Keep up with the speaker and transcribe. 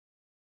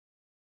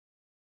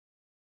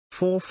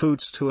4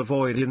 foods to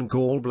avoid in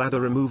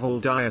gallbladder removal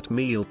diet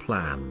meal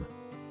plan.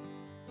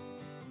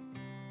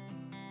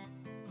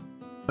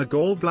 A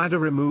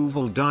gallbladder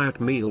removal diet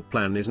meal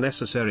plan is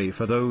necessary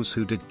for those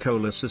who did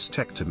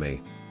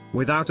cholecystectomy.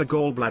 Without a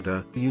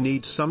gallbladder, you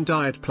need some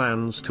diet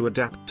plans to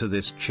adapt to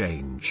this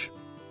change.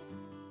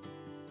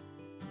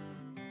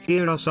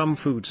 Here are some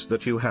foods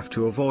that you have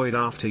to avoid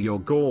after your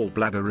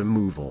gallbladder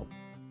removal.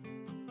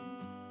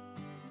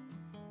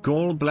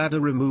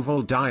 Gallbladder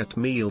removal diet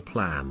meal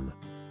plan.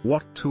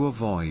 What to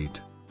avoid?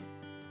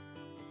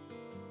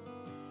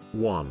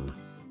 1.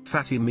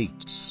 Fatty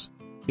meats.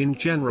 In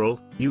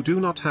general, you do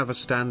not have a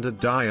standard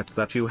diet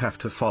that you have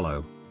to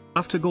follow.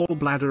 After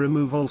gallbladder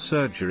removal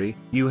surgery,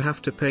 you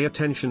have to pay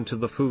attention to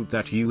the food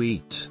that you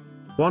eat.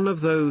 One of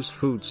those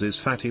foods is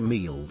fatty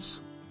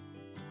meals.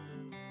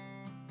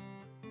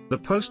 The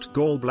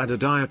post-gallbladder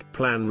diet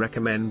plan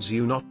recommends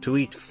you not to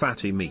eat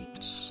fatty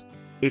meats.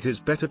 It is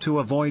better to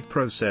avoid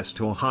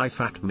processed or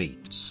high-fat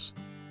meats.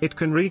 It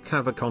can wreak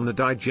havoc on the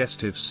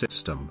digestive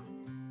system.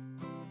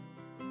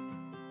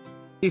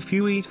 If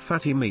you eat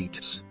fatty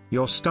meats,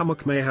 your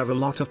stomach may have a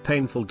lot of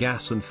painful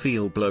gas and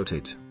feel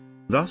bloated.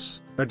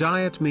 Thus, a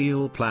diet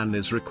meal plan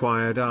is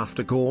required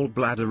after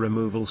gallbladder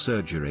removal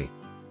surgery.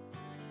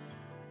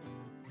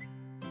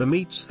 The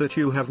meats that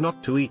you have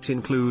not to eat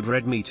include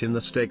red meat in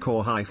the steak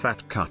or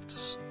high-fat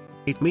cuts.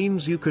 It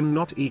means you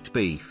cannot eat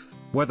beef,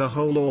 whether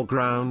whole or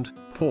ground,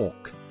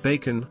 pork,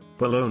 bacon,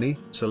 bologna,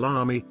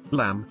 salami,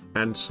 lamb,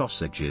 and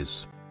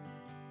sausages.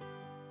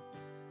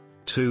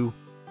 2.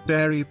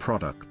 Dairy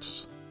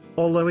products.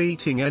 Although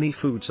eating any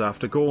foods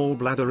after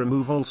gallbladder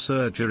removal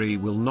surgery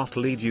will not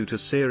lead you to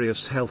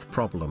serious health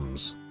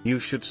problems, you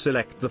should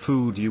select the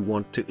food you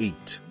want to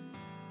eat.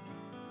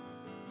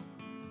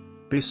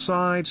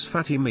 Besides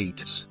fatty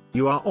meats,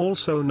 you are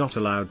also not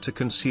allowed to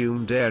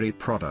consume dairy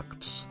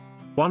products.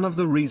 One of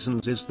the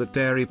reasons is that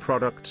dairy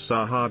products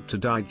are hard to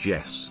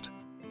digest.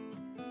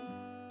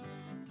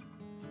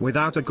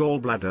 Without a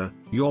gallbladder,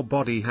 your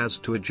body has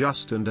to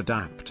adjust and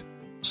adapt.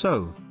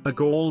 So, a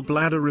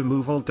gallbladder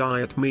removal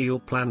diet meal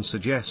plan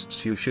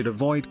suggests you should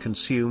avoid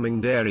consuming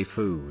dairy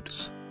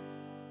foods.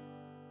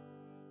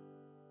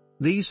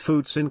 These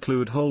foods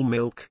include whole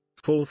milk,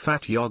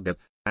 full-fat yogurt,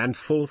 and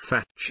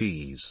full-fat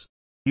cheese.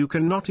 You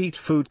cannot eat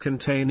food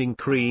containing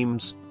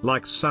creams,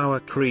 like sour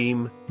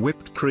cream,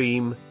 whipped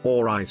cream,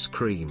 or ice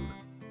cream.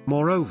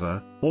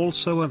 Moreover,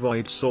 also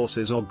avoid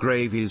sauces or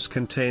gravies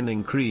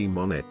containing cream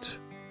on it.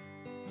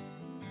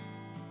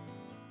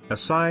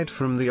 Aside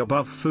from the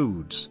above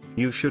foods,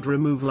 you should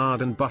remove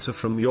lard and butter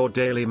from your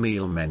daily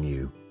meal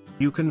menu.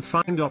 You can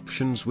find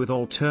options with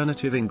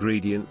alternative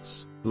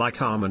ingredients,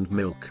 like almond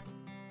milk.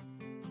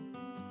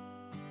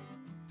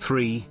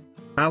 3.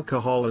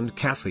 Alcohol and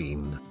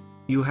caffeine.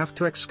 You have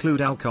to exclude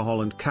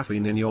alcohol and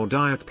caffeine in your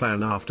diet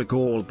plan after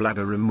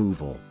gallbladder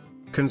removal.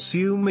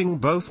 Consuming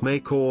both may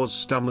cause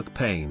stomach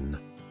pain.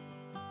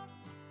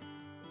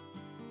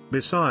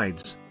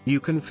 Besides, you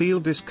can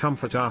feel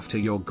discomfort after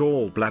your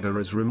gallbladder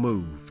is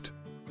removed.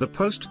 The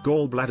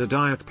post-gallbladder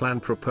diet plan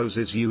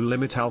proposes you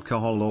limit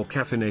alcohol or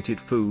caffeinated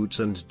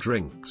foods and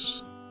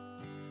drinks.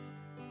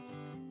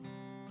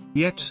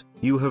 Yet,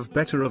 you have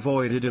better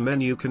avoided a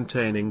menu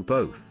containing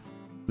both.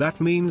 That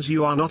means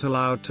you are not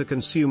allowed to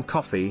consume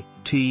coffee,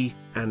 tea,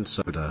 and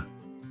soda.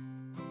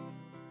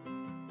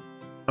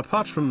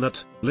 Apart from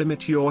that,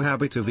 limit your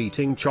habit of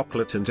eating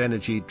chocolate and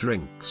energy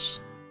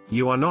drinks.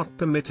 You are not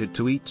permitted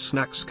to eat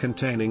snacks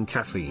containing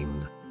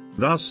caffeine.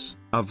 Thus,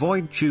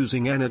 avoid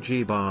choosing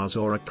energy bars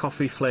or a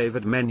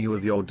coffee-flavored menu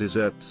of your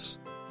desserts.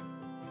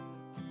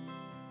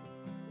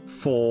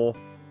 4.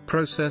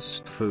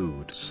 Processed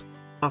foods.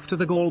 After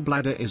the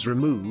gallbladder is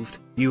removed,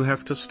 you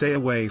have to stay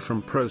away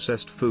from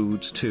processed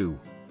foods too.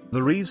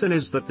 The reason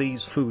is that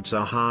these foods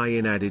are high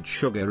in added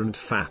sugar and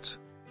fat.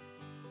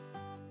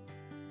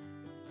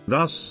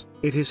 Thus,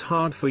 it is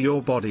hard for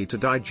your body to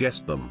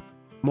digest them.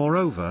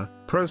 Moreover,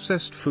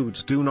 processed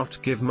foods do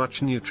not give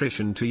much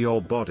nutrition to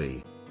your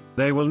body.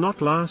 They will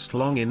not last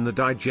long in the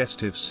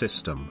digestive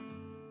system.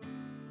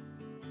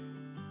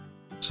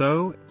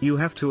 So, you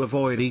have to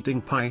avoid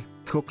eating pie,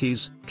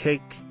 cookies,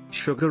 cake,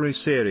 sugary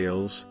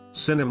cereals,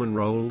 cinnamon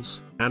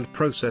rolls, and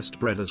processed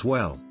bread as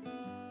well.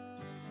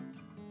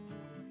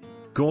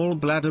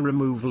 Gallbladder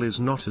removal is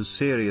not as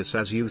serious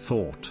as you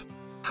thought.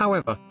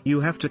 However, you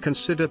have to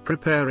consider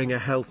preparing a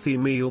healthy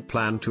meal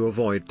plan to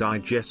avoid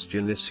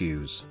digestion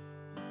issues.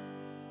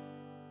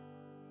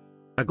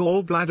 A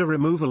gallbladder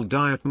removal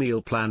diet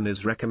meal plan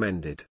is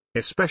recommended,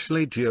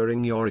 especially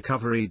during your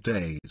recovery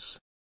days.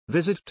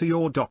 Visit to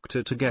your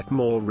doctor to get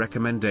more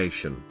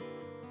recommendation.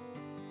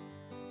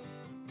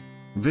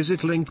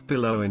 Visit link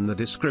below in the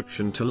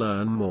description to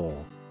learn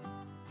more.